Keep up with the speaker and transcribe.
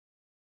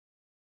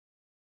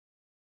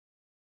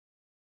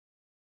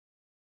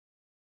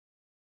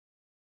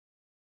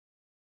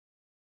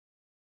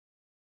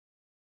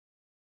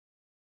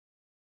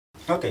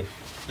Okay,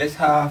 let's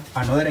have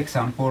another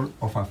example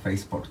of a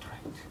face portrait.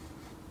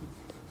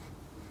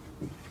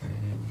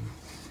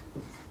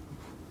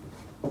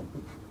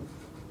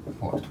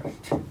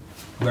 Portrait.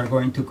 We are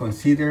going to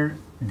consider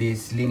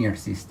this linear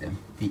system,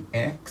 the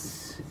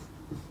x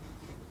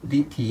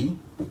dt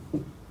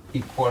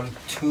equal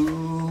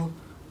to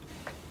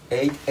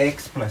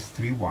 8x plus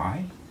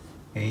 3y,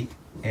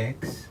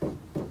 8x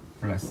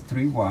plus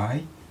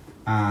 3y,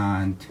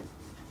 and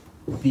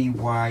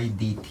dy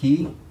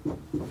dt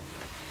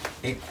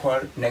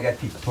equal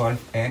negative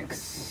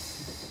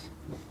 12x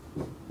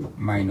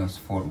minus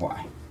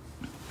 4y.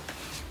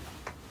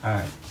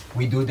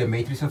 We do the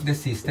matrix of the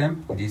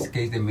system. In this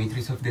case, the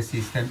matrix of the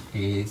system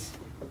is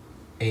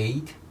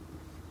 8,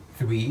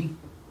 3,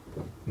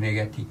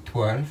 negative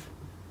 12,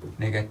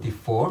 negative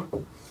 4.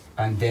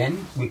 And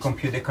then we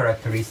compute the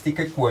characteristic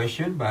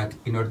equation, but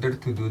in order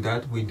to do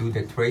that, we do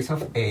the trace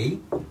of A,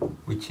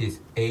 which is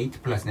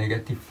 8 plus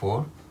negative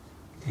 4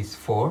 is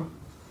 4.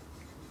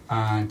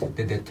 And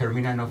the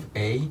determinant of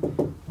A,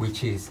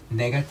 which is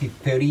negative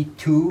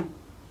 32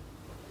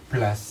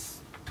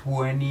 plus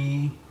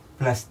 20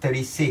 plus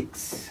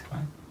 36,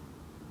 right?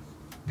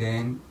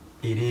 Then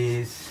it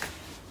is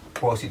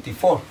positive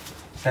 4.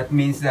 That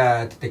means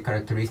that the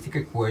characteristic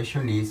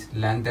equation is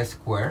lambda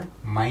squared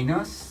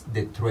minus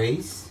the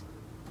trace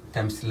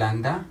times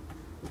lambda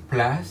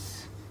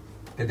plus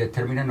the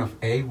determinant of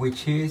A,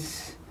 which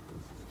is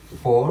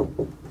 4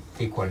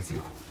 equals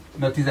 0.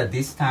 Notice that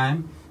this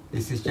time,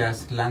 this is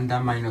just lambda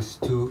minus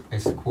 2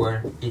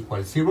 squared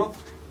equals 0.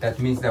 That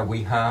means that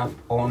we have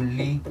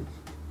only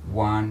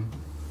one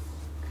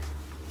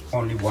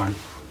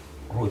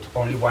root,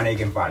 only one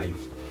eigenvalue.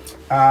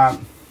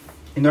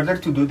 In order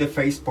to do the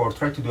face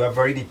portrait, to do a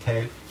very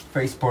detailed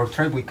face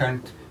portrait,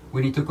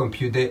 we need to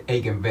compute the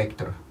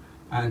eigenvector.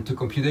 And to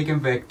compute the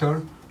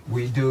eigenvector,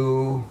 we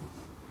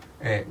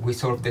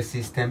solve the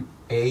system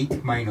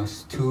 8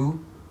 minus 2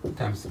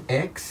 times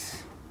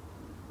x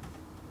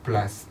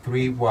plus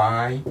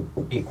 3y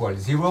equals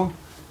 0,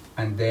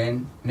 and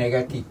then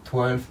negative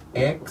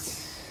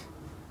 12x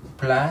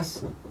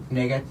plus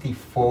negative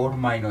 4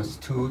 minus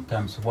 2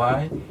 times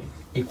y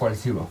equals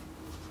 0.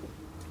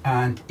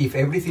 And if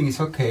everything is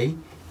okay,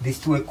 these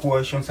two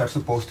equations are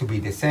supposed to be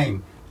the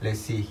same. Let's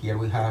see, here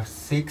we have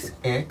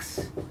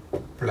 6x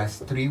plus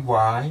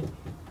 3y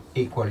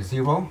equals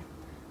 0,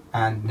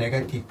 and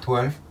negative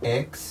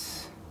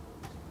 12x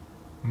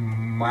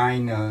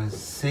minus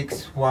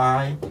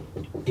 6y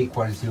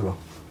equals 0.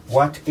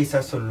 What is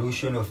a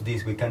solution of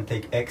this? We can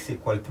take x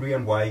equal 3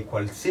 and y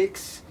equal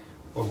 6,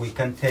 or we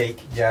can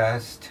take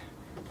just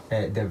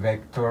the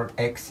vector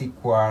x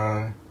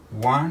equal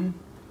 1,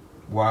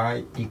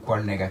 y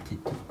equal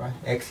negative 2, right?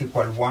 X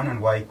equal 1 and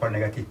y equal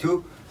negative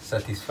 2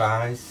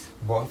 satisfies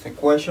both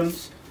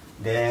equations.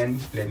 Then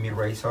let me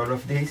erase all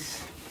of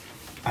this,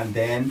 and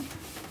then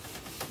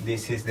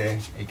this is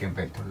the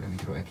eigenvector. Let me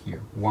draw it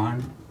here,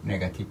 1,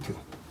 negative 2.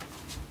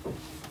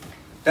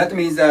 That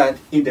means that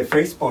in the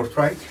face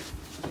portrait,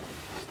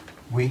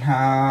 we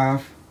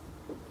have,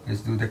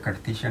 let's do the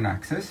Cartesian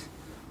axis.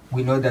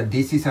 We know that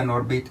this is an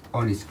orbit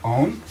on its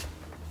own,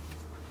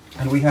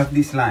 and we have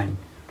this line,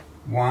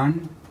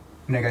 1,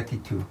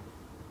 negative 2.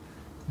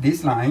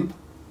 This line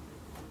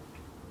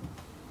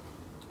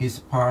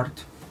is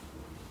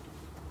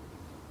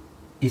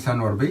an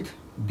orbit.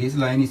 This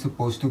line is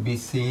supposed to be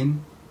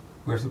seen,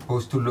 we're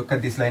supposed to look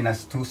at this line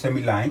as two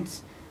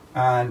semi-lines,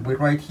 and we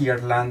write here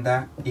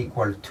lambda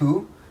equal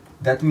 2.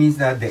 That means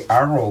that the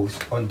arrows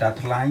on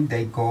that line,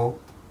 they go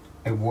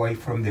away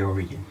from the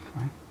origin,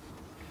 right?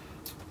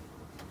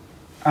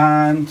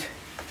 And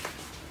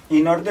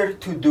in order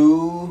to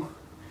do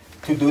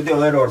the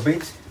other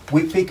orbits,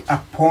 we pick a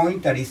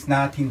point that is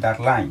not in that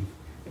line.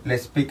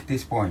 Let's pick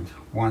this point,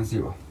 1,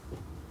 0.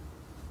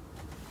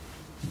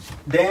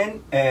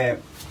 Then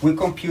we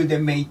compute the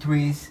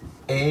matrix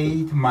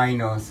 8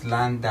 minus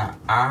lambda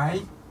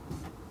I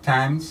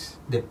times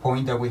the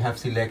point that we have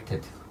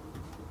selected,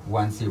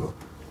 1, 0.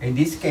 In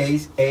this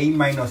case, A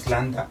minus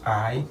lambda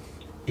I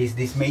is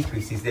this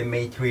matrix, is the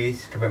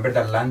matrix. Remember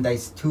that lambda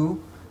is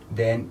 2,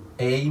 then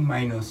A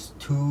minus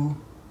 2,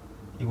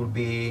 it will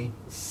be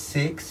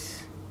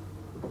 6,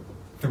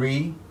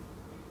 3,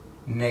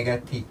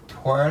 negative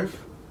 12,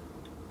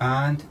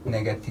 and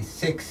negative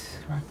 6.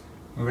 Right?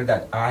 Remember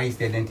that I is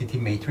the identity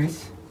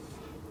matrix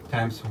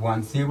times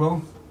 1,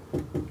 0.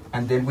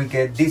 And then we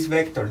get this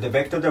vector. The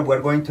vector that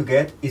we're going to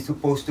get is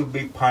supposed to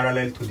be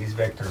parallel to this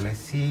vector. Let's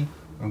see.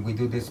 When we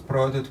do this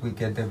product, we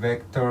get the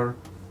vector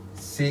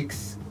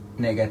 6,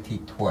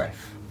 negative 12.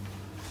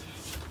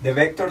 The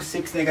vector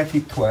 6,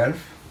 negative 12,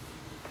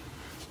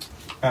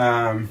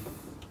 and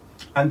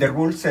the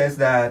rule says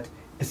that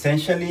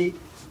essentially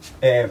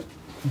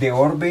the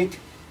orbit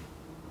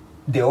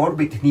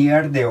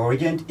near the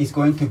origin is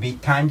going to be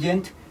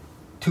tangent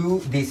to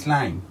this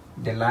line.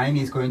 The line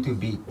is going to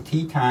be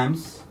t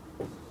times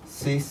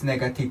 6,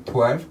 negative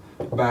 12,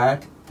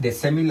 but the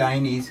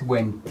semi-line is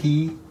when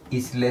t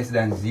is less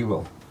than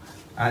 0.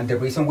 And the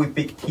reason we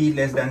pick t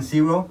less than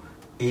 0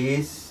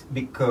 is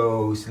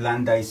because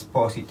lambda is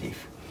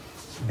positive.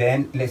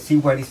 Then let's see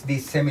what is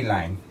this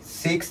semiline.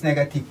 6,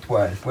 negative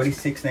 12. What is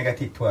 6,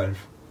 negative 12?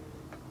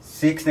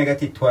 6,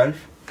 negative 12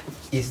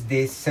 is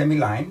this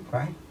semiline,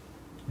 right?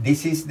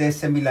 This is the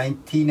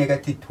semiline t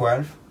negative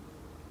 12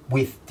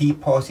 with t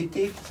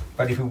positive,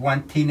 but if we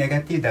want t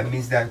negative, that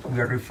means that we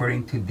are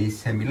referring to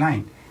this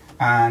semiline.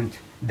 And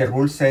the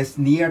rule says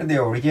near the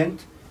origin,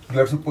 you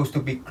are supposed to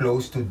be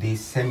close to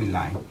this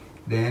semiline.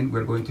 Then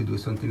we're going to do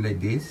something like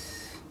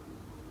this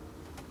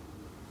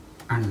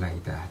and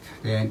like that.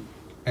 Then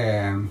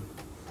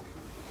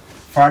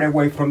far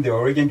away from the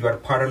origin, you are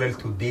parallel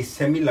to this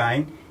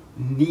semiline.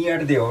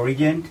 Near the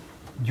origin,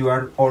 you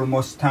are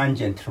almost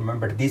tangent.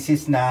 Remember, this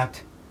is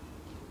not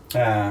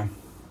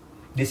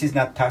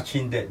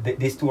touching,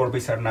 these two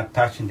orbits are not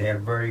touching, they are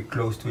very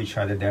close to each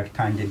other, they are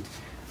tangent.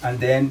 And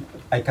then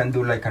I can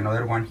do like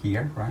another one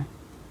here, right?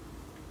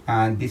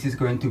 And this is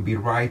going to be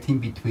right in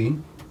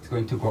between, it's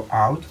going to go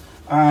out.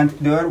 And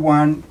the other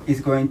one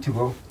is going to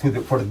go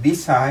to for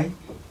this side,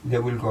 they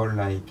will go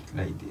like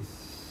this.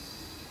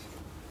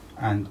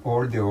 And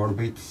all the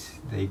orbits,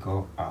 they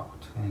go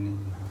out. And you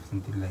have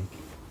something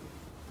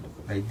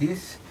like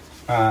this.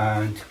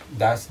 And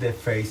that's the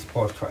phase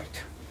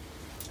portrait.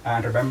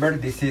 And remember,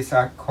 this is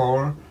a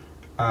call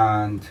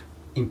and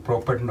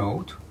improper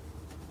node.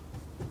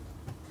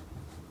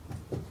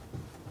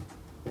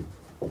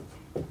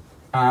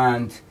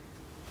 And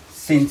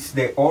since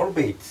all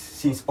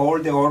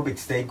the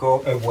orbits, they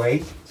go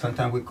away,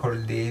 sometimes we call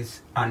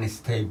this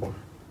unstable.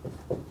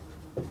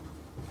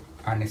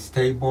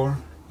 Unstable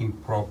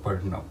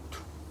improper node.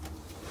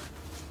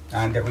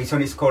 And the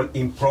reason it's called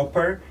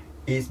improper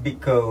is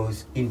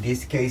because in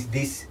this case,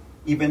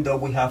 even though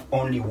we have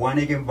only one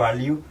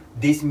eigenvalue,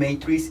 this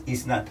matrix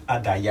is not a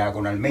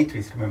diagonal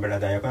matrix. Remember, a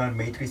diagonal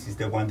matrix is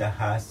the one that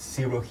has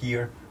 0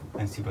 here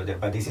and 0 there.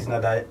 But this is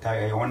not a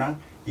diagonal.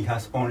 It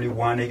has only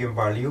one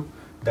eigenvalue.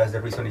 That's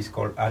the reason it's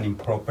called an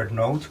improper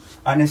node.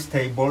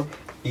 Unstable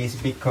is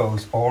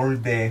because all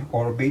the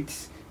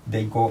orbits,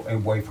 they go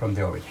away from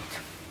the origin.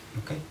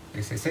 Okay,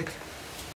 this is it.